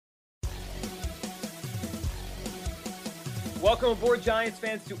Welcome aboard, Giants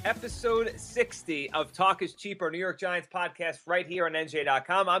fans, to episode 60 of Talk is Cheap, our New York Giants podcast right here on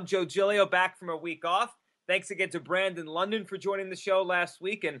NJ.com. I'm Joe Giglio, back from a week off. Thanks again to Brandon London for joining the show last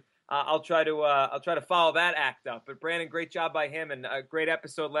week, and I'll try to follow that act up. But Brandon, great job by him, and a great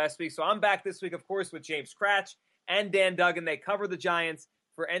episode last week. So I'm back this week, of course, with James Cratch and Dan Duggan. They cover the Giants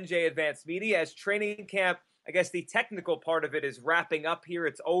for NJ Advanced Media as training camp. I guess the technical part of it is wrapping up here.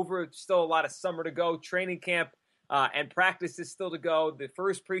 It's over. Still a lot of summer to go. Training camp and practice is still to go. The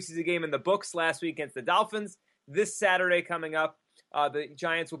first preseason game in the books last week against the Dolphins. This Saturday coming up, the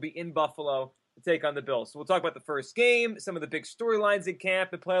Giants will be in Buffalo to take on the Bills. So we'll talk about the first game, some of the big storylines in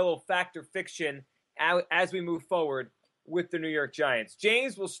camp, and play a little fact or fiction as we move forward with the New York Giants.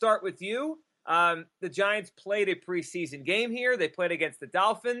 James, we'll start with you. The Giants played a preseason game here. They played against the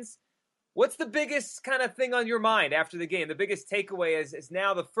Dolphins. What's the biggest kind of thing on your mind after the game? The biggest takeaway is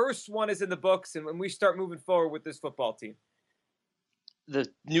now the first one is in the books, and when we start moving forward with this football team. The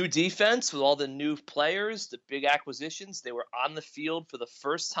new defense with all the new players, the big acquisitions, they were on the field for the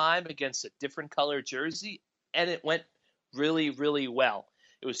first time against a different color jersey, and it went really, really well.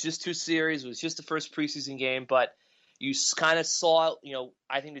 It was just 2 series. It was just the first preseason game, but you kind of saw,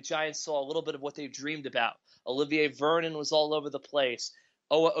 I think the Giants saw a little bit of what they dreamed about. Olivier Vernon was all over the place.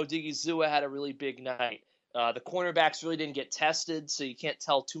 Owa Odigizua had a really big night. The cornerbacks really didn't get tested, so you can't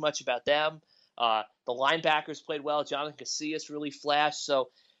tell too much about them. The linebackers played well. Jonathan Casillas really flashed. So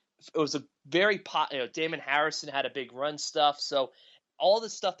it was a very Damon Harrison had a big run stuff. So all the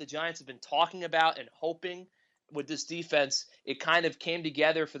stuff the Giants have been talking about and hoping with this defense, it kind of came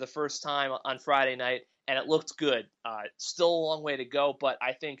together for the first time on Friday night, and it looked good. Still a long way to go, but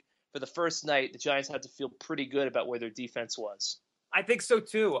I think for the first night, the Giants had to feel pretty good about where their defense was. I think so,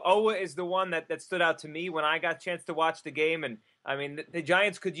 too. Owa is the one that stood out to me when I got a chance to watch the game. And, I mean, the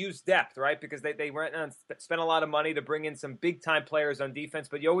Giants could use depth, right, because they went and spent a lot of money to bring in some big-time players on defense,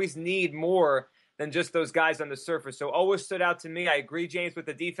 but you always need more than just those guys on the surface. So Owa stood out to me. I agree, James, with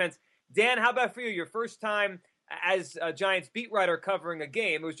the defense. Dan, how about for you? Your first time as a Giants beat writer covering a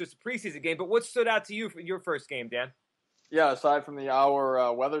game. It was just a preseason game, but what stood out to you for your first game, Dan? Yeah, aside from the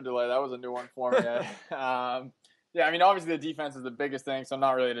hour weather delay, that was a new one for me. Yeah, I mean, obviously the defense is the biggest thing, so I'm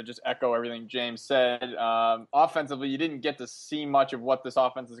not really to just echo everything James said. Offensively, you didn't get to see much of what this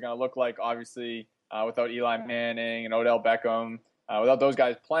offense is going to look like, obviously, without Eli Manning and Odell Beckham, without those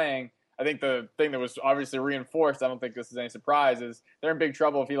guys playing. I think the thing that was obviously reinforced, I don't think this is any surprise, is they're in big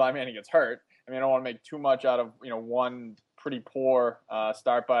trouble if Eli Manning gets hurt. I mean, I don't want to make too much out of one pretty poor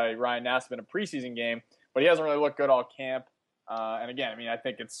start by Ryan Nassib in a preseason game, but he hasn't really looked good all camp. And again, I mean, I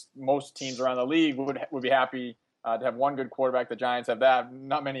think it's most teams around the league would be happy to have one good quarterback. The Giants have that.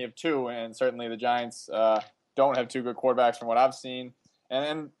 Not many have 2, and certainly the Giants don't have 2 good quarterbacks from what I've seen.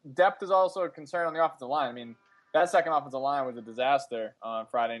 And depth is also a concern on the offensive line. I mean, that second offensive line was a disaster on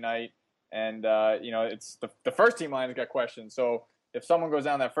Friday night, and it's the first team line has got questions. So if someone goes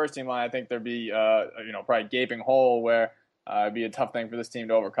down that first team line, I think there'd be probably a gaping hole where it'd be a tough thing for this team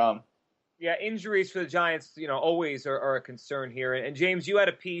to overcome. Yeah, injuries for the Giants, always are a concern here. And James, you had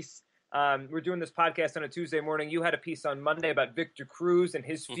a piece. We're doing this podcast on a Tuesday morning. You had a piece on Monday about Victor Cruz and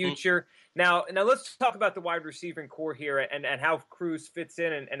his future. Mm-hmm. Now let's talk about the wide receiving core here and how Cruz fits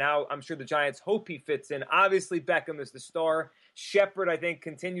in and how I'm sure the Giants hope he fits in. Obviously, Beckham is the star. Shepard, I think,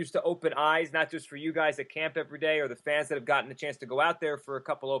 continues to open eyes, not just for you guys at camp every day or the fans that have gotten a chance to go out there for a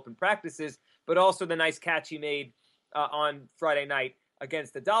couple open practices, but also the nice catch he made on Friday night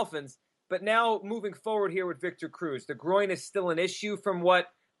against the Dolphins. But now moving forward here with Victor Cruz, the groin is still an issue from what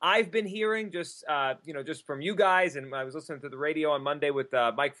I've been hearing just from you guys, and I was listening to the radio on Monday with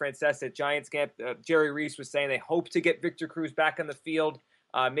Mike Francesa at Giants camp. Jerry Reese was saying they hope to get Victor Cruz back on the field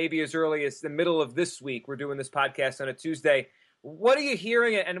maybe as early as the middle of this week. We're doing this podcast on a Tuesday. What are you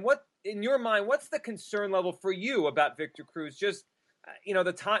hearing, and what, in your mind, what's the concern level for you about Victor Cruz? Just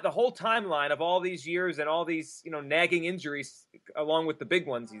the whole timeline of all these years and all these nagging injuries, along with the big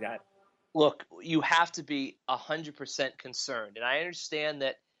ones he's had. Look, you have to be 100% concerned, and I understand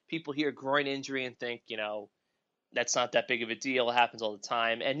that people hear groin injury and think, that's not that big of a deal. It happens all the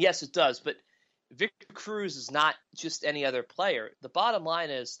time. And yes, it does. But Victor Cruz is not just any other player. The bottom line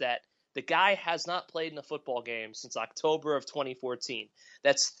is that the guy has not played in a football game since October of 2014.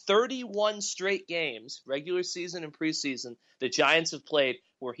 That's 31 straight games, regular season and preseason, the Giants have played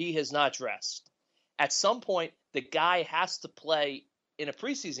where he has not dressed. At some point, the guy has to play in a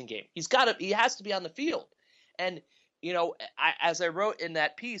preseason game. He has to be on the field. And as I wrote in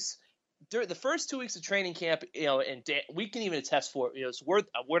that piece, during the first 2 weeks of training camp, and we can even attest for it.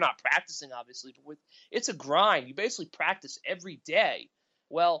 We're not practicing, obviously, but it's a grind. You basically practice every day.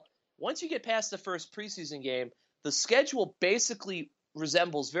 Well, once you get past the first preseason game, the schedule basically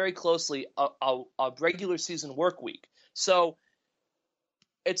resembles very closely a regular season work week. So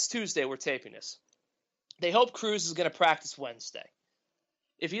it's Tuesday. We're taping this. They hope Cruz is going to practice Wednesday.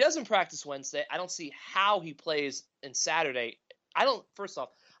 If he doesn't practice Wednesday, I don't see how he plays in Saturday. First off,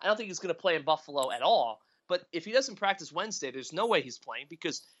 I don't think he's going to play in Buffalo at all. But if he doesn't practice Wednesday, there's no way he's playing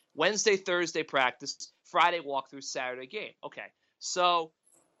because Wednesday, Thursday practice, Friday walkthrough, Saturday game. Okay, so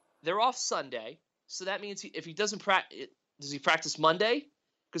they're off Sunday. So that means if he doesn't practice, does he practice Monday?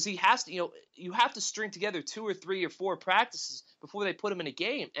 Because he has to, you have to string together 2 or 3 or 4 practices before they put him in a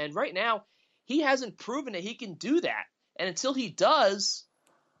game. And right now, he hasn't proven that he can do that. And until he does,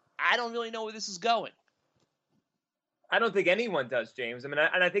 I don't really know where this is going. I don't think anyone does, James. I mean,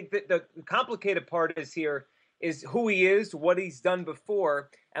 I think that the complicated part is who he is, what he's done before,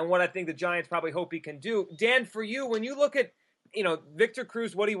 and what I think the Giants probably hope he can do. Dan, for you, when you look at, Victor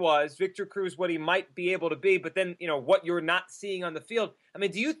Cruz, what he was, Victor Cruz, what he might be able to be, but then, what you're not seeing on the field. I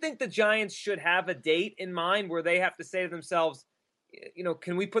mean, do you think the Giants should have a date in mind where they have to say to themselves,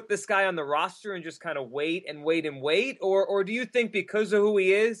 can we put this guy on the roster and just kind of wait and wait and wait? Or do you think because of who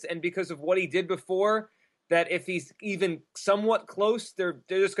he is and because of what he did before, that if he's even somewhat close, they're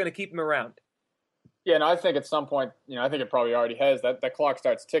just going to keep him around? Yeah, no, I think at some point, I think it probably already has. That clock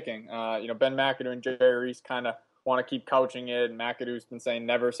starts ticking. Ben McAdoo and Jerry Reese kind of want to keep couching it, and McAdoo's been saying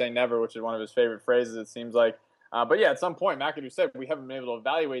never say never, which is one of his favorite phrases, it seems like. But yeah, at some point, McAdoo said we haven't been able to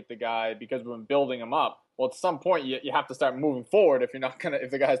evaluate the guy because we've been building him up. Well, at some point, you have to start moving forward if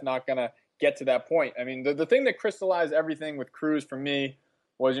the guy's not gonna get to that point. I mean, the thing that crystallized everything with Cruz for me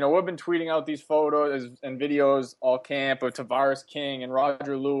was, we've been tweeting out these photos and videos all camp of Tavares King and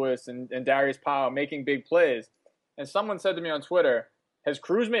Roger Lewis and Darius Powell making big plays. And someone said to me on Twitter, has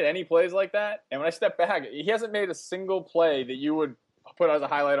Cruz made any plays like that? And when I step back, he hasn't made a single play that you would put as a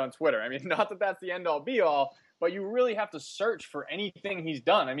highlight on Twitter. I mean, not that that's the end-all be-all, but you really have to search for anything he's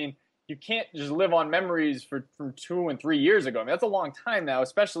done. I mean, you can't just live on memories from 2 and 3 years ago. I mean, that's a long time now,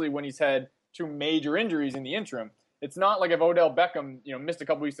 especially when he's had 2 major injuries in the interim. It's not like if Odell Beckham, missed a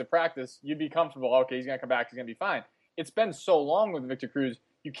couple weeks of practice, you'd be comfortable. Okay, he's going to come back. He's going to be fine. It's been so long with Victor Cruz.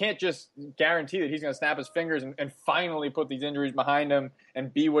 You can't just guarantee that he's going to snap his fingers and finally put these injuries behind him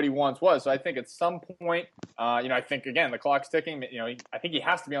and be what he once was. So I think at some point, I think, again, the clock's ticking. I think he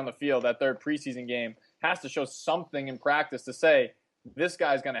has to be on the field. That third preseason game has to show something in practice to say this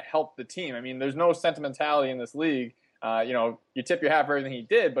guy's going to help the team. I mean, there's no sentimentality in this league. You tip your hat for everything he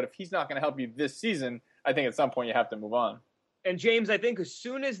did, but if he's not going to help you this season, I think at some point you have to move on. And James, I think as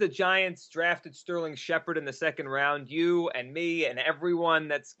soon as the Giants drafted Sterling Shepard in the second round, you and me and everyone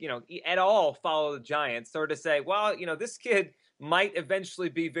that's, at all follow the Giants started to say, well, this kid might eventually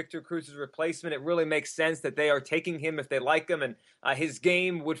be Victor Cruz's replacement. It really makes sense that they are taking him if they like him, and his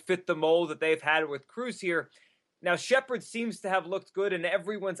game would fit the mold that they've had with Cruz here. Now, Shepard seems to have looked good in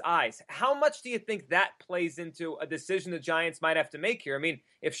everyone's eyes. How much do you think that plays into a decision the Giants might have to make here? I mean,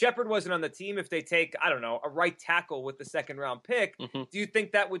 if Shepard wasn't on the team, if they take, I don't know, a right tackle with the second-round pick, do you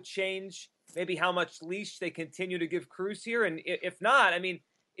think that would change maybe how much leash they continue to give Cruz here? And if not, I mean,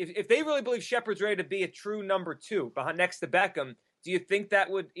 if they really believe Shepard's ready to be a true number 2 next to Beckham, do you think that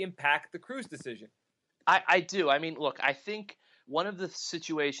would impact the Cruz decision? I do. I mean, look, I think one of the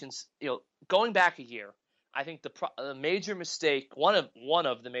situations, going back a year, I think the major mistake, one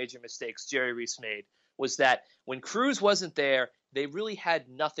of the major mistakes Jerry Reese made was that when Cruz wasn't there, they really had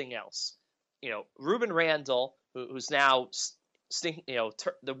nothing else. Ruben Randall, who's now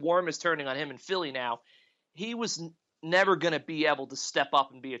the worm is turning on him in Philly now. He was never going to be able to step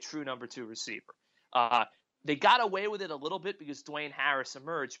up and be a true number 2 receiver. They got away with it a little bit because Dwayne Harris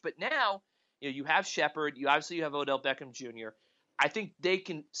emerged, but now you have Shepard, you have Odell Beckham Jr. I think they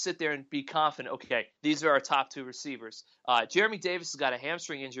can sit there and be confident, okay, these are our top 2 receivers. Jeremy Davis has got a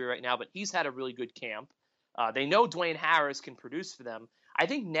hamstring injury right now, but he's had a really good camp. They know Dwayne Harris can produce for them. I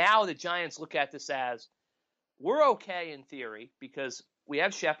think now the Giants look at this as, we're okay in theory because we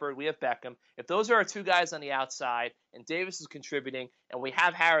have Shepard, we have Beckham. If those are our 2 guys on the outside and Davis is contributing and we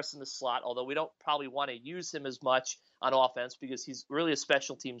have Harris in the slot, although we don't probably want to use him as much on offense because he's really a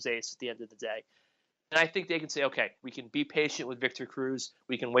special teams ace at the end of the day. And I think they can say, okay, we can be patient with Victor Cruz.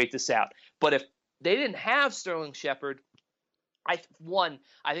 We can wait this out. But if they didn't have Sterling Shepard, I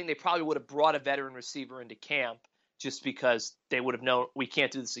think they probably would have brought a veteran receiver into camp just because they would have known we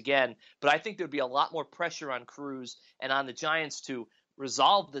can't do this again. But I think there would be a lot more pressure on Cruz and on the Giants to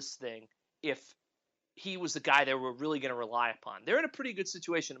resolve this thing if he was the guy they were really going to rely upon. They're in a pretty good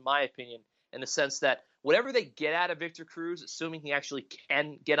situation, in my opinion, in the sense that whatever they get out of Victor Cruz, assuming he actually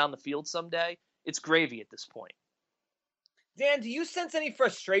can get on the field someday, it's gravy at this point. Dan, do you sense any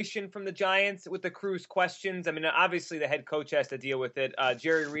frustration from the Giants with the Cruz questions? I mean, obviously the head coach has to deal with it.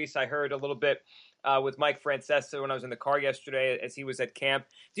 Jerry Reese, I heard a little bit with Mike Francesa when I was in the car yesterday as he was at camp.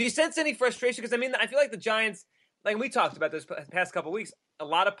 Do you sense any frustration? Because, I mean, I feel like the Giants, like we talked about this past couple of weeks, a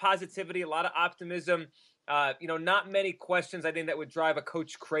lot of positivity, a lot of optimism. Not many questions, I think, that would drive a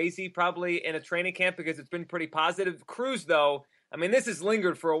coach crazy probably in a training camp because it's been pretty positive. Cruz, though, I mean, this has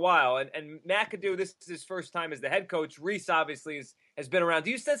lingered for a while. And McAdoo, this is his first time as the head coach. Reese obviously has been around.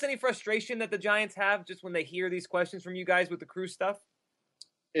 Do you sense any frustration that the Giants have just when they hear these questions from you guys with the Cruz stuff?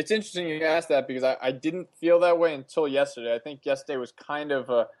 It's interesting you asked that because I didn't feel that way until yesterday. I think yesterday was kind of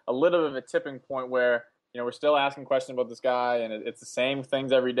a little bit of a tipping point where, we're still asking questions about this guy and it's the same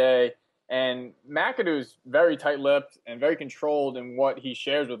things every day. And McAdoo's very tight-lipped and very controlled in what he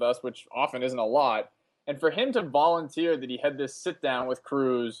shares with us, which often isn't a lot. And for him to volunteer that he had this sit-down with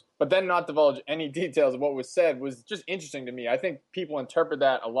Cruz, but then not divulge any details of what was said was just interesting to me. I think people interpret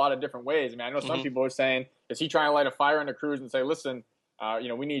that a lot of different ways. I mean, I know some people are saying, is he trying to light a fire under Cruz and say, listen,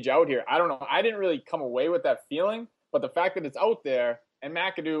 we need you out here? I don't know. I didn't really come away with that feeling, but the fact that it's out there and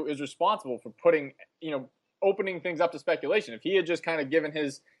McAdoo is responsible for putting, opening things up to speculation. If he had just kind of given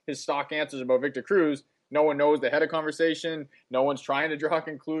his stock answers about Victor Cruz, no one knows they had a conversation. No one's trying to draw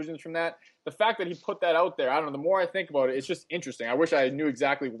conclusions from that. The fact that he put that out there, I don't know, the more I think about it, it's just interesting. I wish I knew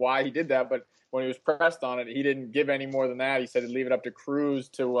exactly why he did that, but when he was pressed on it, he didn't give any more than that. He said he'd leave it up to Cruz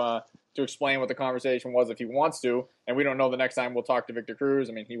to explain what the conversation was if he wants to, and we don't know the next time we'll talk to Victor Cruz.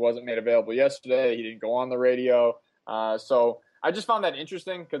 I mean, he wasn't made available yesterday. He didn't go on the radio. So I just found that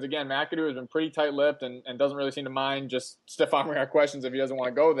interesting because, again, McAdoo has been pretty tight-lipped and doesn't really seem to mind just stiff-arming our questions if he doesn't want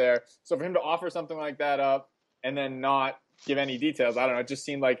to go there. So for him to offer something like that up and then not give any details, I don't know. It just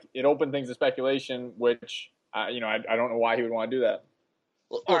seemed like it opened things to speculation, which, I don't know why he would want to do that.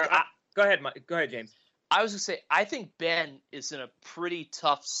 Well, all right, go ahead, Mike. Go ahead, James. I was going to say, I think Ben is in a pretty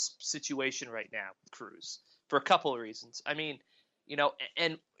tough situation right now with Cruz for a couple of reasons. I mean,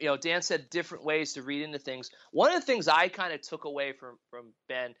 Dan said different ways to read into things. One of the things I kind of took away from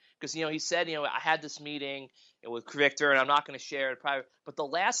Ben, because, he said, I had this meeting with Victor and I'm not going to share it private. But the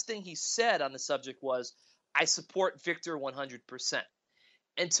last thing he said on the subject was, I support Victor 100%.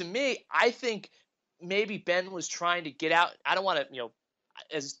 And to me, I think maybe Ben was trying to get out. I don't want to,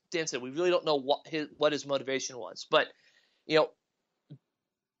 as Dan said, we really don't know what his motivation was. But,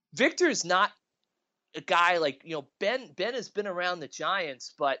 Victor is not a guy like, Ben has been around the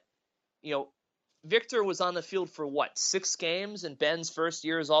Giants, but, Victor was on the field for 6 games in Ben's first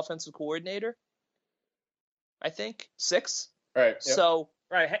year as offensive coordinator? I think 6. Right. Yep. So,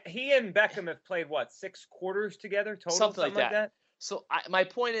 right. He and Beckham have played 6 quarters together total? Something like that. So my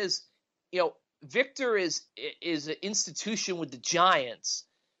point is, Victor is an institution with the Giants,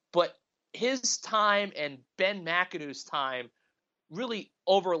 but his time and Ben McAdoo's time really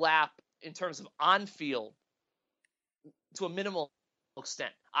overlap in terms of on-field to a minimal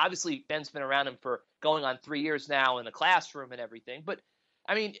extent. Obviously, Ben's been around him for going on 3 years now in the classroom and everything. But,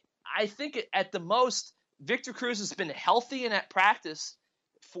 I mean, I think at the most, Victor Cruz has been healthy and at practice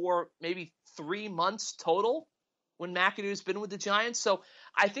for maybe 3 months total when McAdoo's been with the Giants. So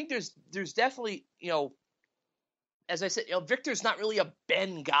I think there's definitely, as I said, Victor's not really a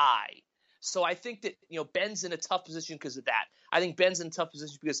Ben guy. So I think that, Ben's in a tough position because of that. I think Ben's in a tough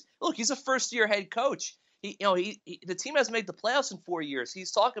position because, look, he's a first-year head coach. The team hasn't made the playoffs in 4 years. He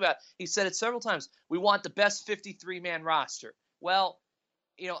said it several times, we want the best 53-man roster. Well,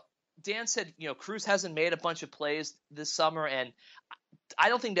 Dan said, Cruz hasn't made a bunch of plays this summer, and I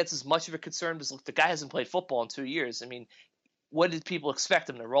don't think that's as much of a concern because, look, the guy hasn't played football in 2 years. I mean, what did people expect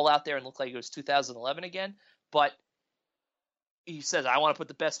him to roll out there and look like it was 2011 again? But he says, I want to put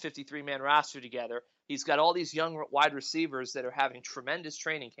the best 53-man roster together. He's got all these young wide receivers that are having tremendous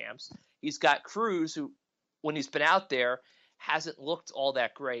training camps. He's got Cruz, who, when he's been out there, hasn't looked all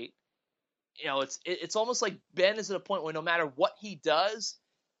that great. It's almost like Ben is at a point where no matter what he does,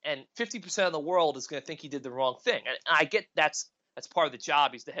 and 50% of the world is going to think he did the wrong thing. And I get that's part of the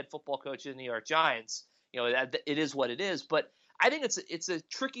job. He's the head football coach of the New York Giants. It is what it is. But I think it's a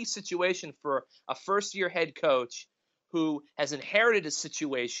tricky situation for a first-year head coach who has inherited a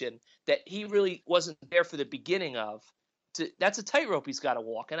situation that he really wasn't there for the beginning of. That's a tightrope he's got to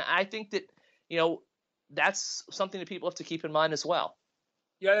walk. And I think that, that's something that people have to keep in mind as well.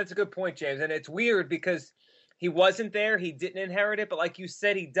 Yeah, that's a good point, James. And it's weird because he wasn't there. He didn't inherit it. But like you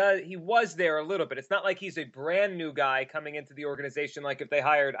said, he was there a little bit. It's not like he's a brand new guy coming into the organization. Like if they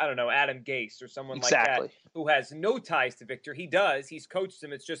hired, I don't know, Adam Gase or someone like that who has no ties to Victor. He does. He's coached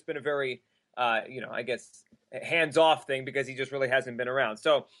him. It's just been a very, I guess, hands-off thing because he just really hasn't been around.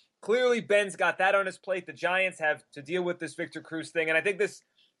 So clearly Ben's got that on his plate. The Giants have to deal with this Victor Cruz thing, and I think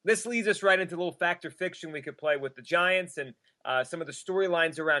this leads us right into a little factor fiction we could play with the Giants and some of the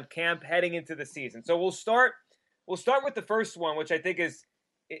storylines around camp heading into the season. So we'll start with the first one, which I think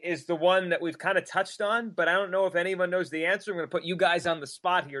is the one that we've kind of touched on, but I don't know if anyone knows the answer. I'm going to put you guys on the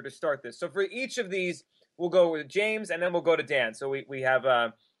spot here to start this. So for each of these, we'll go with James, and then we'll go to Dan. So we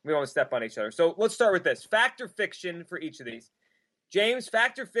have we won't step on each other. So let's start with this. Factor fiction for each of these. James,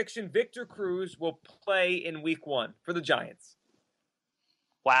 factor fiction, Victor Cruz will play in week 1 for the Giants.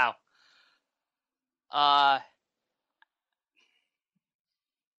 Wow. I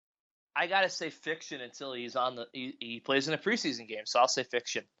got to say fiction until he plays in a preseason game, so I'll say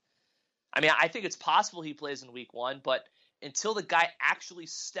fiction. I mean, I think it's possible he plays in week 1, but until the guy actually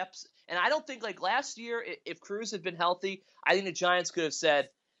steps – and I don't think, like last year, if Cruz had been healthy, I think the Giants could have said,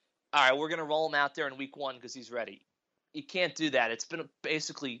 all right, we're going to roll him out there in week 1 because he's ready. You can't do that. It's been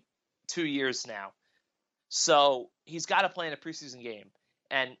basically 2 years now. So he's got to play in a preseason game.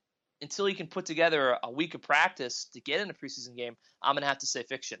 And until he can put together a week of practice to get in a preseason game, I'm going to have to say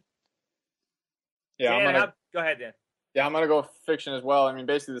fiction. Yeah, Dan, go ahead, Dan. Yeah, I'm going to go fiction as well. I mean,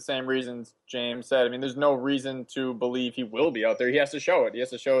 basically the same reasons James said. I mean, there's no reason to believe he will be out there. He has to show it. He has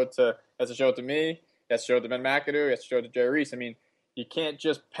to show it to me. He has to show it to Ben McAdoo. He has to show it to Jerry Reese. I mean, you can't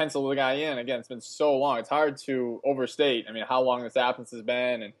just pencil the guy in. Again, it's been so long. It's hard to overstate, I mean, how long this absence has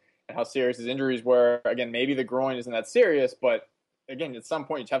been and how serious his injuries were. Again, maybe the groin isn't that serious, but again, at some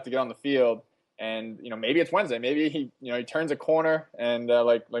point you have to get on the field. And, maybe it's Wednesday. Maybe he turns a corner and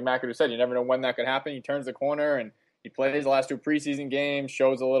like McAdoo said, you never know when that could happen. He turns the corner and he plays the last 2 preseason games,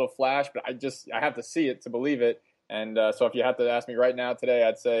 shows a little flash, but I have to see it to believe it. And so if you had to ask me right now today,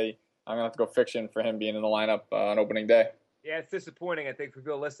 I'd say I'm going to have to go fiction for him being in the lineup on opening day. Yeah, it's disappointing, I think, for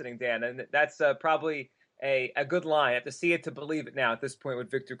people listening, Dan. And that's probably a good line. I have to see it to believe it now at this point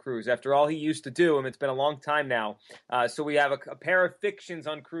with Victor Cruz. After all he used to do, and it's been a long time now. So we have a pair of fictions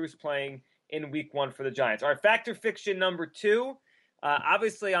on Cruz playing in week 1 for the Giants. All right, factor fiction number 2.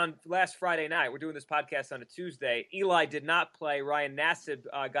 Obviously, on last Friday night, we're doing this podcast on a Tuesday. Eli did not play. Ryan Nassib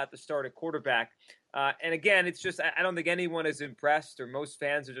got the start at quarterback. And again, it's just I don't think anyone is impressed, or most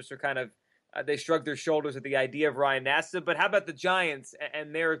fans are kind of they shrug their shoulders at the idea of Ryan Nassib. But how about the Giants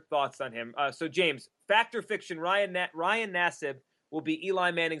and their thoughts on him? So, James, factor fiction, Ryan Nassib will be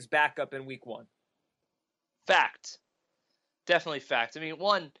Eli Manning's backup in week 1. Fact. Definitely fact. I mean,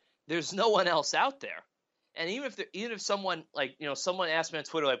 one, there's no one else out there. And even if someone someone asked me on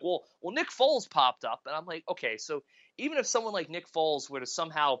Twitter, like, well, Nick Foles popped up. And I'm like, okay, so even if someone like Nick Foles were to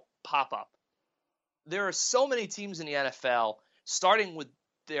somehow pop up, there are so many teams in the NFL, starting with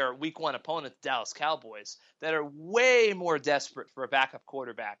their week 1 opponent, the Dallas Cowboys, that are way more desperate for a backup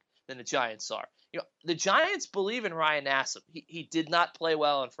quarterback than the Giants are. The Giants believe in Ryan Nassib. He did not play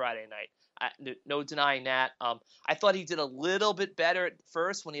well on Friday night. No denying that. I thought he did a little bit better at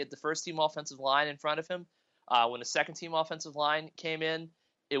first when he had the first-team offensive line in front of him. When the second-team offensive line came in,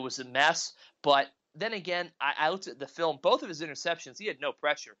 it was a mess. But then again, I looked at the film. Both of his interceptions, he had no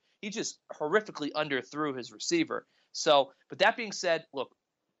pressure. He just horrifically underthrew his receiver. So, but that being said, look,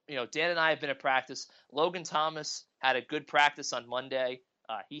 Dan and I have been at practice. Logan Thomas had a good practice on Monday.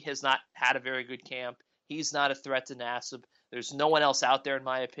 He has not had a very good camp. He's not a threat to Nassib. There's no one else out there, in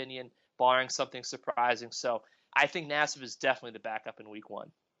my opinion, barring something surprising. So I think Nassib is definitely the backup in week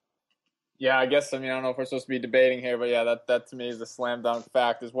 1. Yeah, I guess, I don't know if we're supposed to be debating here, but yeah, that to me is a slam dunk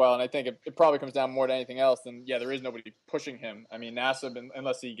fact as well. And I think it probably comes down more to anything else than, there is nobody pushing him. I mean, Nassib,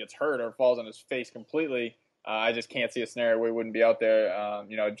 unless he gets hurt or falls on his face completely, I just can't see a scenario where he wouldn't be out there.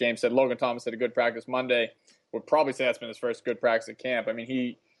 James said Logan Thomas had a good practice Monday. Would probably say that's been his first good practice at camp. I mean,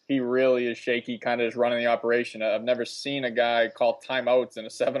 he really is shaky, kind of just running the operation. I've never seen a guy call timeouts in a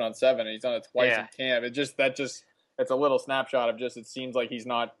 7-on-7, and he's done it twice in camp. It's a little snapshot of it seems like he's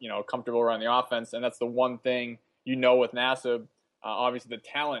not, comfortable around the offense, and that's the one thing with Nassib. Obviously, the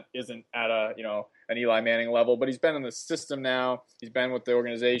talent isn't at an Eli Manning level, but he's been in the system now. He's been with the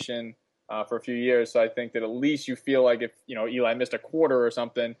organization for a few years, so I think that at least you feel like if Eli missed a quarter or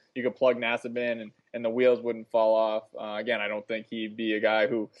something, you could plug Nassib in and the wheels wouldn't fall off. Again, I don't think he'd be a guy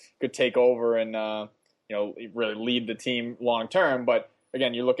who could take over and really lead the team long term. But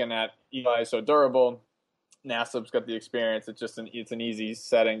again, you're looking at Eli is so durable. Nassib's got the experience. It's an easy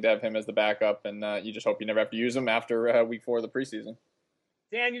setting to have him as the backup, and you just hope you never have to use him after week 4 of the preseason.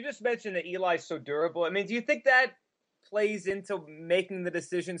 Dan, you just mentioned that Eli's so durable. I mean, do you think that plays into making the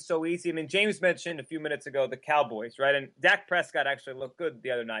decision so easy? I mean, James mentioned a few minutes ago the Cowboys, right? And Dak Prescott actually looked good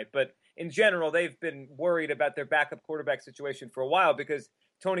the other night. But in general, they've been worried about their backup quarterback situation for a while because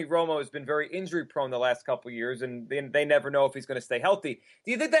Tony Romo has been very injury prone the last couple of years, and they never know if he's going to stay healthy.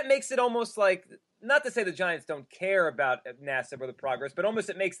 Do you think that makes it almost like, not to say the Giants don't care about Nassib or the progress, but almost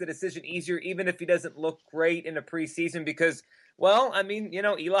it makes the decision easier even if he doesn't look great in a preseason because, well, I mean,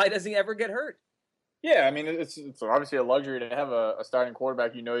 Eli doesn't ever get hurt. Yeah, I mean, it's obviously a luxury to have a starting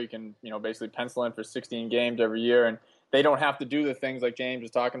quarterback. You can, basically pencil in for 16 games every year, and they don't have to do the things like James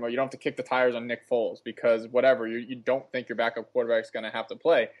was talking about. You don't have to kick the tires on Nick Foles because whatever, you don't think your backup quarterback is going to have to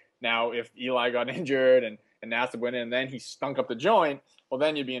play. Now, if Eli got injured and Nassib went in and then he stunk up the joint, well,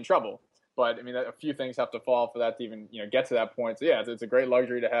 then you'd be in trouble. But, I mean, a few things have to fall for that to even, get to that point. So, yeah, it's a great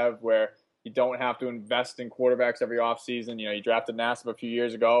luxury to have where you don't have to invest in quarterbacks every offseason. You drafted Nassib a few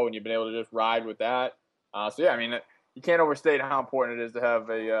years ago, and you've been able to just ride with that. So, yeah, I mean, you can't overstate how important it is to have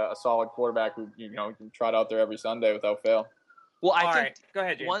a solid quarterback who, can trot out there every Sunday without fail. Well, I think right. Go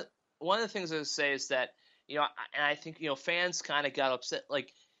ahead, James. One of the things I would say is that, and I think, fans kind of got upset.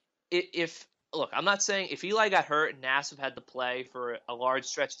 Like, look, I'm not saying if Eli got hurt and Nassib had to play for a large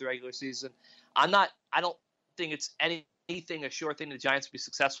stretch of the regular season, I don't think it's anything a sure thing the Giants would be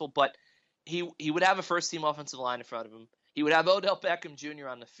successful, but he would have a first-team offensive line in front of him. He would have Odell Beckham Jr.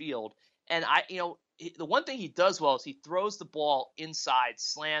 on the field. And the one thing he does well is he throws the ball inside,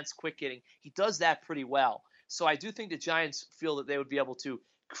 slants, quick hitting. He does that pretty well. So I do think the Giants feel that they would be able to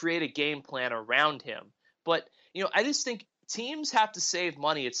create a game plan around him. But, I just think teams have to save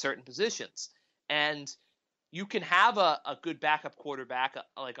money at certain positions. And you can have a good backup quarterback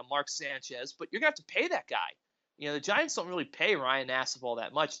like a Mark Sanchez, but you're going to have to pay that guy. The Giants don't really pay Ryan Nassib all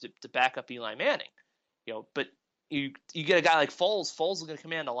that much to back up Eli Manning. But you get a guy like Foles. Foles is going to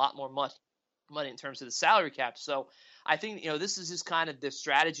command a lot more money in terms of the salary cap. So I think, this is just kind of the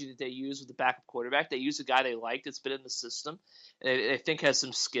strategy that they use with the backup quarterback. They use a guy they like that's been in the system, and they think has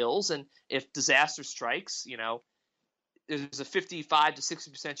some skills. And if disaster strikes, there's a 55 to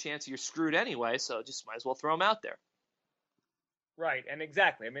 60% chance you're screwed anyway. So just might as well throw him out there. Right, and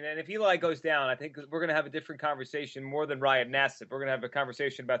exactly. I mean, and if Eli goes down, I think we're going to have a different conversation more than Ryan Nassib. We're going to have a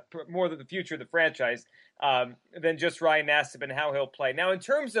conversation about more than the future of the franchise than just Ryan Nassib and how he'll play. Now, in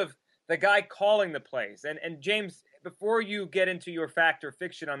terms of the guy calling the plays, and James, before you get into your fact or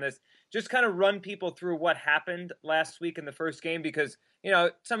fiction on this, just kind of run people through what happened last week in the first game because,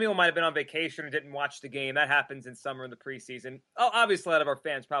 some people might have been on vacation or didn't watch the game. That happens in summer in the preseason. Oh, obviously, a lot of our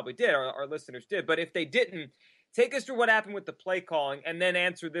fans probably did, our listeners did. But if they didn't, take us through what happened with the play calling and then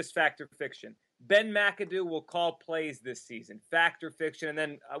answer this fact or fiction. Ben McAdoo will call plays this season. Fact or fiction, and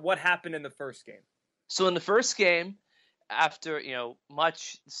then what happened in the first game? So in the first game, after,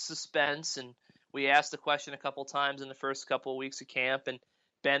 much suspense, and we asked the question a couple times in the first couple of weeks of camp, and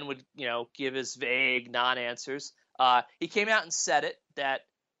Ben would, give his vague non-answers. He came out and said it, that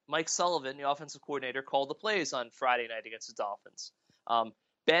Mike Sullivan, the offensive coordinator, called the plays on Friday night against the Dolphins.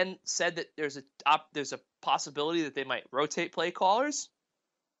 Ben said that there's a possibility that they might rotate play callers.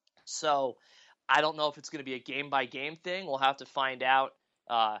 So I don't know if it's going to be a game-by-game thing. We'll have to find out.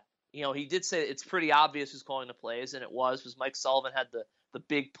 He did say it's pretty obvious who's calling the plays, and it was Mike Sullivan had the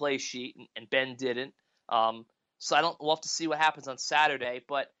big play sheet, and Ben didn't. So we'll have to see what happens on Saturday.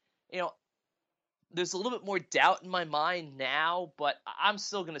 But, there's a little bit more doubt in my mind now, but I'm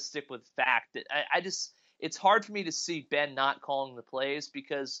still going to stick with fact. It's hard for me to see Ben not calling the plays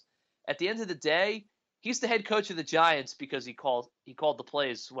because at the end of the day, he's the head coach of the Giants because he called the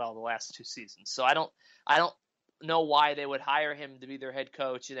plays well the last two seasons. So I don't know why they would hire him to be their head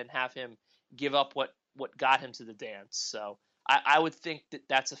coach and then have him give up what got him to the dance. So I would think that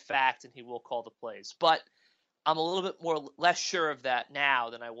that's a fact and he will call the plays. But I'm a little bit less sure of that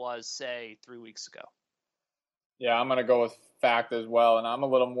now than I was, say, 3 weeks ago. Yeah, I'm going to go with fact as well, and I'm a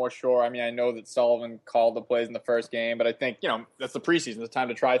little more sure. I mean, I know that Sullivan called the plays in the first game, but I think, that's the preseason. It's time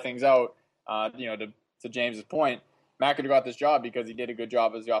to try things out. To James's point, McAdoo got this job because he did a good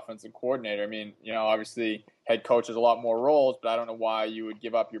job as the offensive coordinator. I mean, obviously head coach has a lot more roles, but I don't know why you would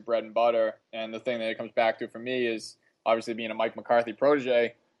give up your bread and butter. And the thing that it comes back to for me is obviously being a Mike McCarthy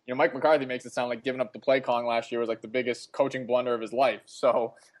protege. Mike McCarthy makes it sound like giving up the play calling last year was like the biggest coaching blunder of his life.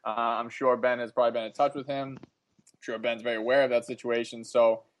 So I'm sure Ben has probably been in touch with him. I'm sure Ben's very aware of that situation.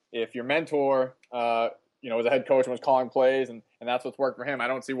 So if your mentor, was a head coach and was calling plays and that's what's worked for him, I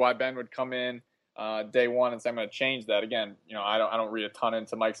don't see why Ben would come in day one and say, I'm going to change that. Again, I don't read a ton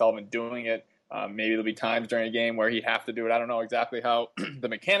into Mike Sullivan doing it. Maybe there'll be times during a game where he'd have to do it. I don't know exactly how the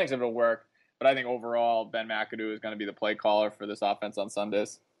mechanics of it will work, but I think overall Ben McAdoo is going to be the play caller for this offense on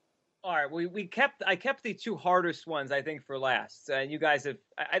Sundays. All right, I kept the two hardest ones I think for last, and you guys have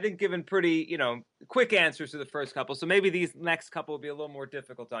I think given pretty quick answers to the first couple. So maybe these next couple will be a little more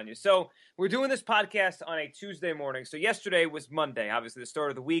difficult on you. So we're doing this podcast on a Tuesday morning. So yesterday was Monday, obviously the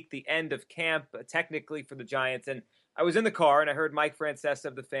start of the week, the end of camp technically for the Giants, and I was in the car and I heard Mike Francesa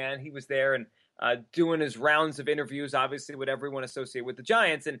of The Fan. He was there and doing his rounds of interviews, obviously with everyone associated with the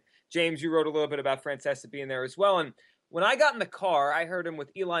Giants. And James, you wrote a little bit about Francesa being there as well, and when I got in the car, I heard him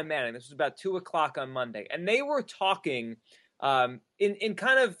with Eli Manning. This was about 2:00 on Monday. And they were talking in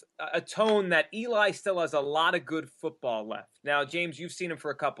kind of a tone that Eli still has a lot of good football left. Now, James, you've seen him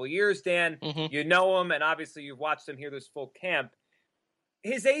for a couple of years. Dan, you know him, and obviously you've watched him here this full camp.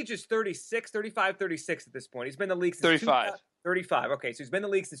 His age is 35, 36 at this point. He's been in the league since 35. 35. Okay, so he's been in the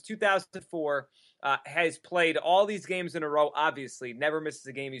league since 2004. Has played all these games in a row, obviously. Never misses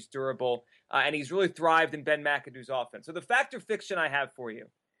a game. He's durable. And he's really thrived in Ben McAdoo's offense. So the fact or fiction I have for you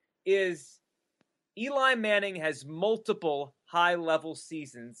is Eli Manning has multiple high-level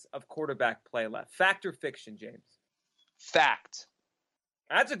seasons of quarterback play left. Fact or fiction, James? Fact.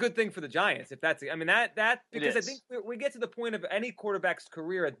 That's a good thing for the Giants. If that's, I mean, that because I think we get to the point of any quarterback's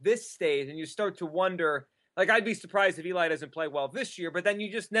career at this stage, and you start to wonder. Like, I'd be surprised if Eli doesn't play well this year, but then you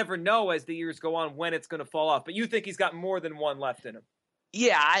just never know as the years go on when it's going to fall off. But you think he's got more than one left in him?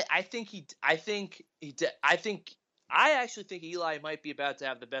 Yeah, I actually think Eli might be about to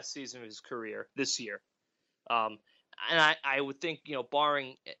have the best season of his career this year. And I would think,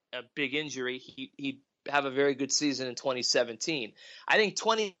 barring a big injury, he'd have a very good season in 2017. I think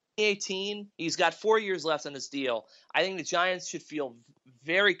 2018, he's got 4 years left on his deal. I think the Giants should feel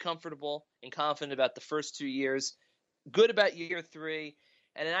very comfortable and confident about the first 2 years, good about year 3.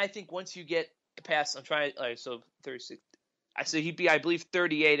 And then I think once you get past, 36. I say he'd be, I believe,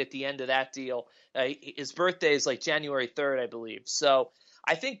 38 at the end of that deal. His birthday is like January 3rd, I believe. So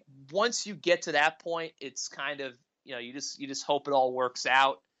I think once you get to that point, it's kind of, you just hope it all works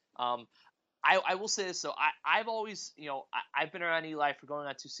out. I will say this, though. I've always, I've been around Eli for going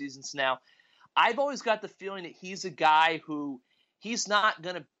on 2 seasons now. I've always got the feeling that he's a guy who he's not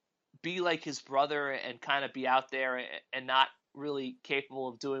going to be like his brother and kind of be out there and not really capable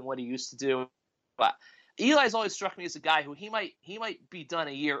of doing what he used to do. But Eli's always struck me as a guy who he might be done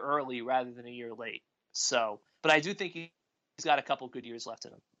a year early rather than a year late. So, but I do think he's got a couple good years left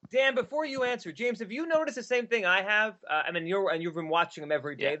in him. Dan, before you answer, James, have you noticed the same thing I have? You've been watching him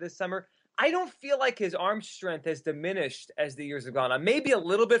every day this summer. I don't feel like his arm strength has diminished as the years have gone on. Maybe a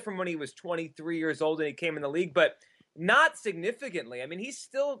little bit from when he was 23 years old and he came in the league, but not significantly. I mean, he's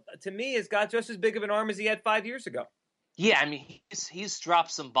still, to me, has got just as big of an arm as he had 5 years ago. Yeah, I mean, he's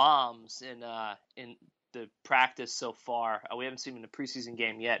dropped some bombs in the practice so far. We haven't seen him in the preseason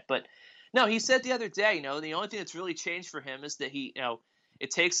game yet, but no, he said the other day, the only thing that's really changed for him is that he,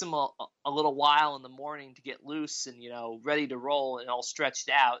 it takes him a little while in the morning to get loose and, ready to roll and all stretched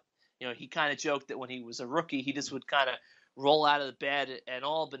out. He kind of joked that when he was a rookie, he just would kind of roll out of the bed at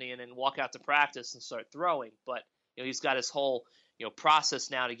Albany and then walk out to practice and start throwing. But, he's got his whole,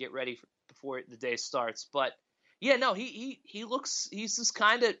 process now to get ready before the day starts. But yeah, no, he's just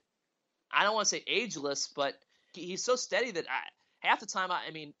kind of, I don't want to say ageless, but he's so steady that half the time,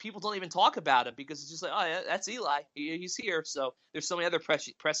 I mean, people don't even talk about him because it's just like, oh, yeah, that's Eli. He's here. So there's so many other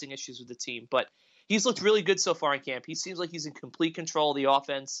pressing issues with the team. But he's looked really good so far in camp. He seems like he's in complete control of the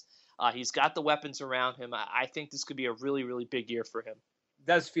offense. He's got the weapons around him. I think this could be a really, really big year for him.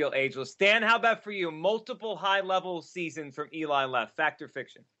 Does feel ageless. Dan, how about for you? Multiple high-level seasons from Eli left. Fact or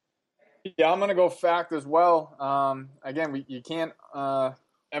fiction? Yeah, I'm going to go fact as well. Again, you can't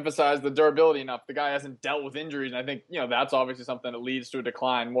emphasize the durability enough. The guy hasn't dealt with injuries, and I think that's obviously something that leads to a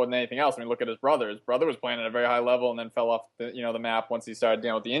decline more than anything else. I mean, look at his brother. His brother was playing at a very high level and then fell off the map once he started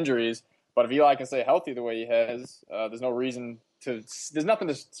dealing with the injuries. But if Eli can stay healthy the way he has, there's no reason there's nothing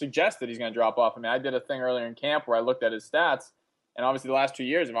to suggest that he's going to drop off. I mean, I did a thing earlier in camp where I looked at his stats, and obviously the last 2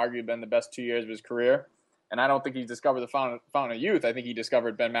 years have arguably been the best 2 years of his career. And I don't think he's discovered the fountain of youth. I think he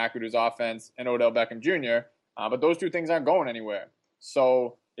discovered Ben McAdoo's offense and Odell Beckham Jr. But those two things aren't going anywhere.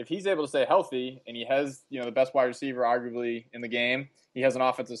 So if he's able to stay healthy and he has the best wide receiver arguably in the game, he has an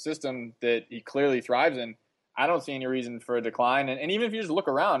offensive system that he clearly thrives in, I don't see any reason for a decline. And even if you just look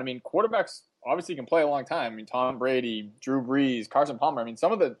around, I mean, quarterbacks obviously can play a long time. I mean, Tom Brady, Drew Brees, Carson Palmer. I mean,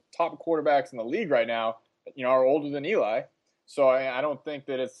 some of the top quarterbacks in the league right now, are older than Eli. So I don't think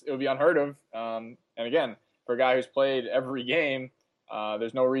that it would be unheard of. And again, for a guy who's played every game,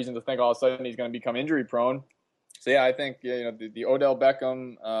 there's no reason to think all of a sudden he's going to become injury prone. So yeah, I think the Odell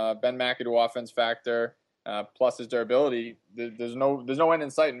Beckham, Ben McAdoo offense factor, plus his durability, there's no end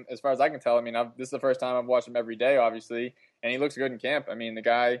in sight as far as I can tell. I mean, this is the first time I've watched him every day, obviously, and he looks good in camp. I mean, the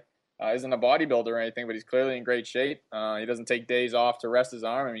guy isn't a bodybuilder or anything, but he's clearly in great shape. He doesn't take days off to rest his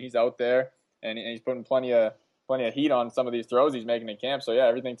arm. I mean, he's out there and he's putting plenty of heat on some of these throws he's making in camp. So yeah,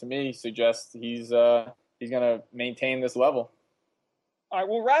 everything to me suggests he's going to maintain this level. All right,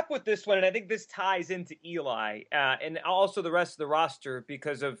 we'll wrap with this one, and I think this ties into Eli and also the rest of the roster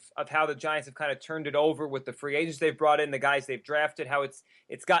because of how the Giants have kind of turned it over with the free agents they've brought in, the guys they've drafted, how it's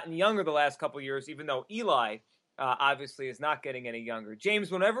gotten younger the last couple of years, even though Eli obviously is not getting any younger.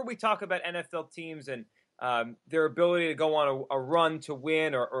 James, whenever we talk about NFL teams and their ability to go on a run to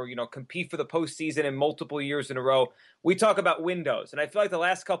win or compete for the postseason in multiple years in a row, we talk about windows. And I feel like the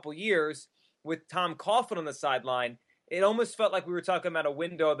last couple of years with Tom Coughlin on the sideline, it almost felt like we were talking about a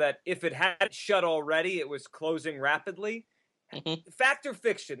window that if it had shut already, it was closing rapidly. Mm-hmm. Fact or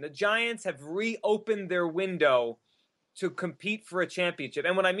fiction, the Giants have reopened their window to compete for a championship.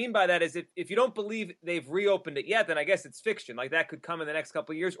 And what I mean by that is if you don't believe they've reopened it yet, then I guess it's fiction. Like that could come in the next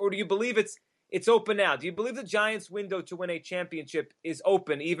couple of years. Or do you believe it's open now? Do you believe the Giants' window to win a championship is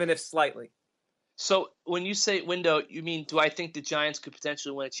open, even if slightly? So when you say window, you mean do I think the Giants could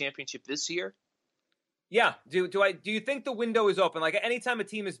potentially win a championship this year? Yeah. Do you think the window is open? Like anytime a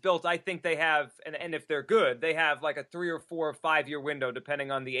team is built, I think they have, and if they're good, they have like a 3 or 4 or 5 year window,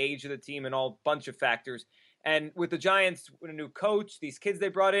 depending on the age of the team and all bunch of factors. And with the Giants, with a new coach, these kids they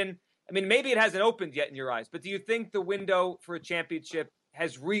brought in, I mean, maybe it hasn't opened yet in your eyes, but do you think the window for a championship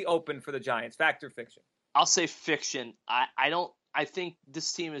has reopened for the Giants? Fact or fiction? I'll say fiction. I think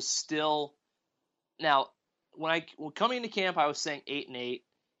this team is still now. When coming into camp, I was saying 8-8.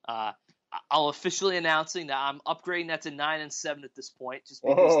 I'll officially announcing that I'm upgrading that to 9-7 at this point, just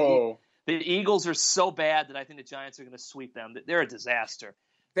because the Eagles are so bad that I think the Giants are going to sweep them. They're a disaster.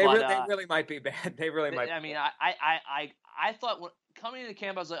 They really might be bad. They really might. I mean, I thought when coming into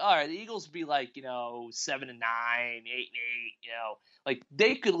camp, I was like, all right, the Eagles would be like 7-9, 8-8. Like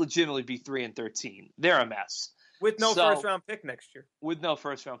they could legitimately be 3-13. They're a mess with no first round pick next year. With no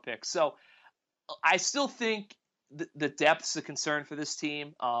first round pick, so I still think the depth's a concern for this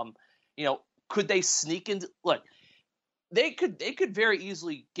team. Could they sneak into? Look, they could very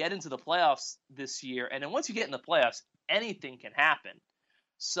easily get into the playoffs this year, and then once you get in the playoffs, anything can happen.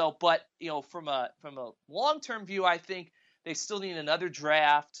 So, but from a long-term view, I think they still need another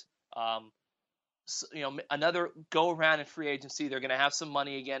draft. Another go around in free agency. They're going to have some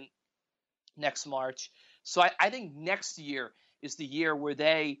money again next March. So I think next year is the year where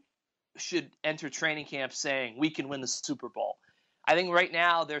they should enter training camp saying we can win the Super Bowl. I think right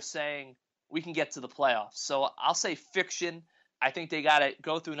now they're saying we can get to the playoffs. So I'll say fiction. I think they got to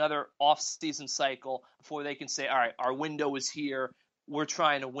go through another off-season cycle before they can say, all right, our window is here. We're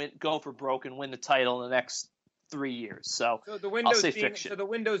trying to go for broke and win the title in the next 3 years. So the window's I'll say fiction. So the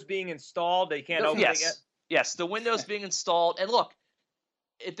window's being installed. They can't open it yet? Yes, the window's being installed. And look,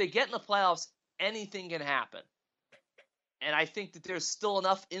 if they get in the playoffs, anything can happen. And I think that there's still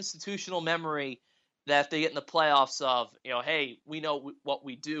enough institutional memory that if they get in the playoffs of, hey, we know what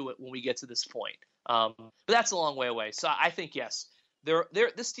we do when we get to this point. But that's a long way away. So I think, yes,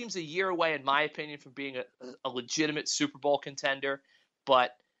 this team's a year away, in my opinion, from being a legitimate Super Bowl contender.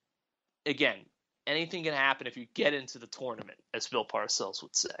 But, again, anything can happen if you get into the tournament, as Bill Parcells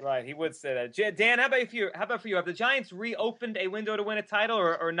would say. Right, he would say that. Dan, how about for you? Have the Giants reopened a window to win a title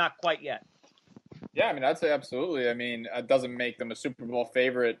or not quite yet? Yeah, I mean, I'd say absolutely. I mean, it doesn't make them a Super Bowl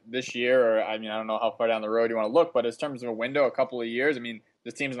favorite this year, or I don't know how far down the road you want to look, but in terms of a window, a couple of years, I mean,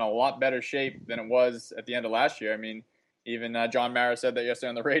 this team's in a lot better shape than it was at the end of last year. I mean, even John Mara said that yesterday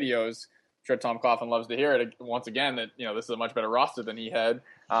on the radios. I'm sure Tom Coughlin loves to hear it once again that this is a much better roster than he had.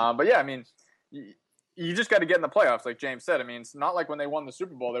 But yeah, I mean, you just got to get in the playoffs, like James said. I mean, it's not like when they won the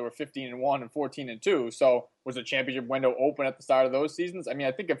Super Bowl, they were 15-1 and 14-2. So was the championship window open at the start of those seasons? I mean,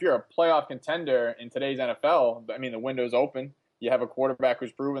 I think if you're a playoff contender in today's NFL, I mean, the window's open. You have a quarterback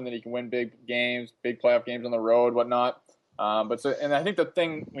who's proven that he can win big games, big playoff games on the road, whatnot. And I think the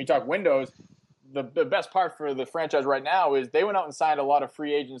thing when you talk windows, the best part for the franchise right now is they went out and signed a lot of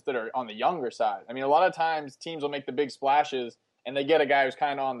free agents that are on the younger side. I mean, a lot of times teams will make the big splashes and they get a guy who's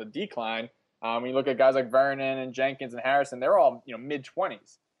kind of on the decline. When you look at guys like Vernon and Jenkins and Harrison, they're all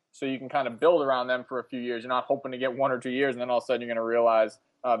mid-20s. So you can kind of build around them for a few years. You're not hoping to get 1 or 2 years, and then all of a sudden you're going to realize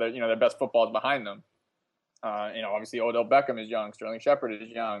that their best football is behind them. Obviously Odell Beckham is young, Sterling Shepard is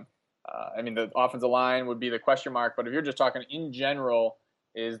young. I mean, the offensive line would be the question mark. But if you're just talking in general,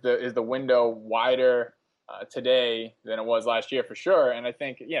 is the window wider today than it was last year for sure? And I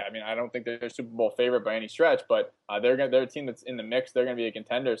think, I don't think they're a Super Bowl favorite by any stretch, but they're a team that's in the mix. They're going to be a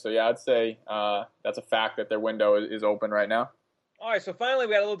contender. So yeah, I'd say that's a fact that their window is open right now. All right, so finally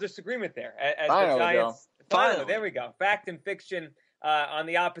we had a little disagreement there. As finally, the Giants, finally, there we go. Fact and fiction. on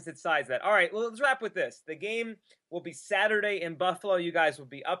the opposite sides of that. All right, well, let's wrap with this. The game will be Saturday in Buffalo. You guys will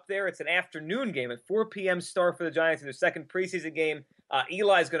be up there. It's an afternoon game at 4 p.m. start for the Giants in their second preseason game.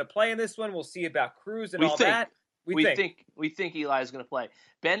 Eli's going to play in this one. We'll see about Cruz and that. We think Eli is going to play.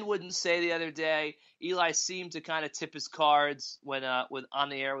 Ben wouldn't say the other day. Eli seemed to kind of tip his cards when on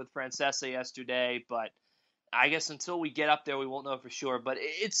the air with Francesa yesterday, but I guess until we get up there, we won't know for sure. But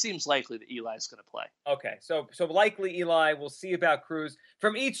it seems likely that Eli is going to play. Okay, so likely Eli. We'll see about Cruz.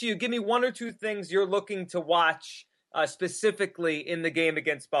 From each of you, give me one or two things you're looking to watch specifically in the game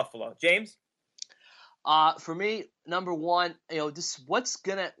against Buffalo. James? For me, number one,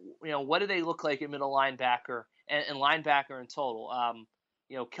 what do they look like at middle linebacker and linebacker in total?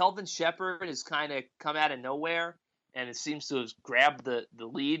 Kelvin Shepherd has kind of come out of nowhere, and it seems to have grabbed the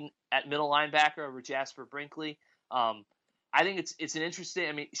lead at middle linebacker over Jasper Brinkley. I think it's an interesting.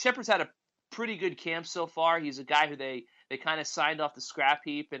 I mean, Shepherd's had a pretty good camp so far. He's a guy who they kind of signed off the scrap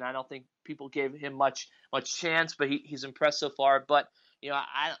heap, and I don't think people gave him much chance, but he's impressed so far. But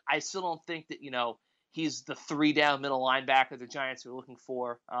I still don't think that he's the 3-down middle linebacker the Giants are looking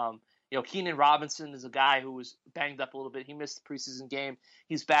for. Keenan Robinson is a guy who was banged up a little bit. He missed the preseason game.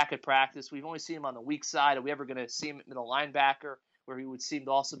 He's back at practice. We've only seen him on the weak side. Are we ever going to see him at middle linebacker, where he would seem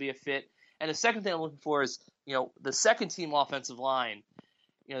to also be a fit? And the second thing I'm looking for is, the second team offensive line.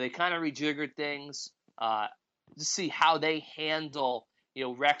 They kind of rejiggered things to see how they handle,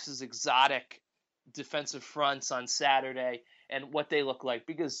 Rex's exotic defensive fronts on Saturday and what they look like,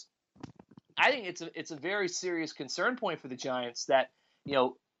 because I think it's a very serious concern point for the Giants that,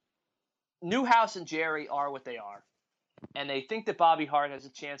 Newhouse and Jerry are what they are, and they think that Bobby Hart has a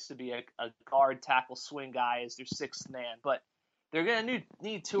chance to be a guard, tackle, swing guy as their sixth man, but they're going to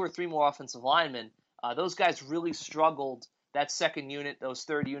need 2 or 3 more offensive linemen. Those guys really struggled, that second unit, those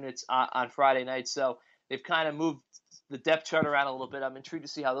third units on Friday night, so they've kind of moved the depth chart around a little bit. I'm intrigued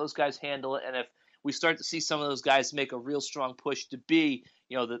to see how those guys handle it, and if we start to see some of those guys make a real strong push to be,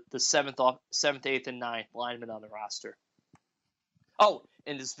 the 7th, 8th, and 9th linemen on the roster. Oh,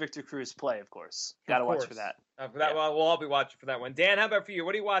 and does Victor Cruz play, of course. Got to watch for that. We'll all be watching for that one. Dan, how about for you?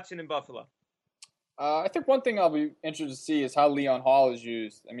 What are you watching in Buffalo? I think one thing I'll be interested to see is how Leon Hall is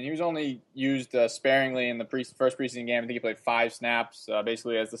used. I mean, he was only used sparingly in the first preseason game. I think he played 5 snaps,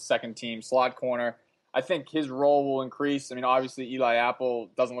 basically as the second-team slot corner. I think his role will increase. I mean, obviously, Eli Apple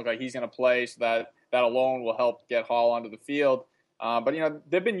doesn't look like he's going to play, so that alone will help get Hall onto the field. But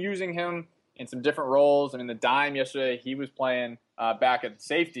they've been using him in some different roles. I mean, the dime yesterday, he was playing back at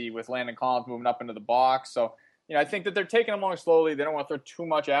safety with Landon Collins moving up into the box. So, I think that they're taking him along slowly. They don't want to throw too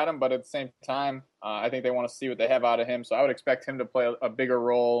much at him, but at the same time, I think they want to see what they have out of him. So I would expect him to play a bigger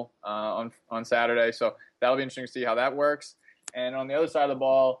role on Saturday. So that'll be interesting to see how that works. And on the other side of the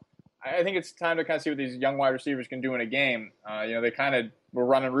ball, I think it's time to kind of see what these young wide receivers can do in a game. They kind of were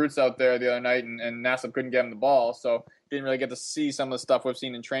running routes out there the other night, and Nassib couldn't get him the ball, so didn't really get to see some of the stuff we've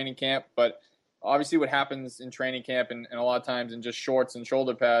seen in training camp. But obviously what happens in training camp and a lot of times in just shorts and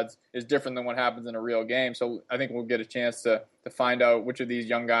shoulder pads is different than what happens in a real game. So I think we'll get a chance to find out which of these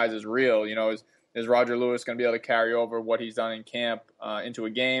young guys is real. Is Roger Lewis going to be able to carry over what he's done in camp into a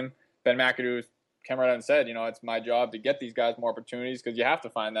game? Ben McAdoo came right out and said, it's my job to get these guys more opportunities because you have to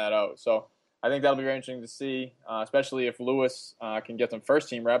find that out. So I think that'll be very interesting to see, especially if Lewis can get some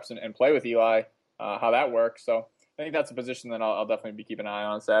first-team reps and play with Eli, how that works. So I think that's a position that I'll definitely be keeping an eye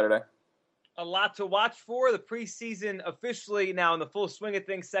on Saturday. A lot to watch for. The preseason officially now in the full swing of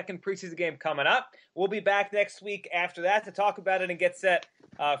things. Second preseason game coming up. We'll be back next week after that to talk about it and get set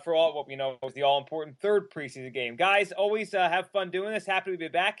for all what we know is the all-important third preseason game. Guys, always have fun doing this. Happy to be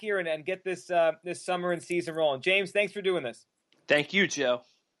back here and get this summer and season rolling. James, thanks for doing this. Thank you, Joe.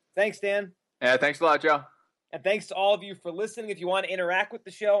 Thanks, Dan. Yeah, thanks a lot, Joe. And thanks to all of you for listening. If you want to interact with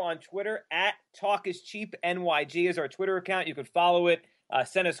the show on Twitter, @TalkIsCheapNYG is our Twitter account. You can follow it.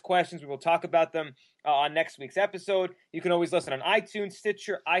 Send us questions. We will talk about them on next week's episode. You can always listen on iTunes,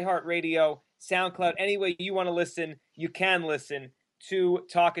 Stitcher, iHeartRadio, SoundCloud. Any way you want to listen, you can listen to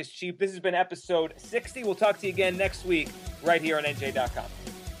Talk is Cheap. This has been episode 60. We'll talk to you again next week right here on NJ.com.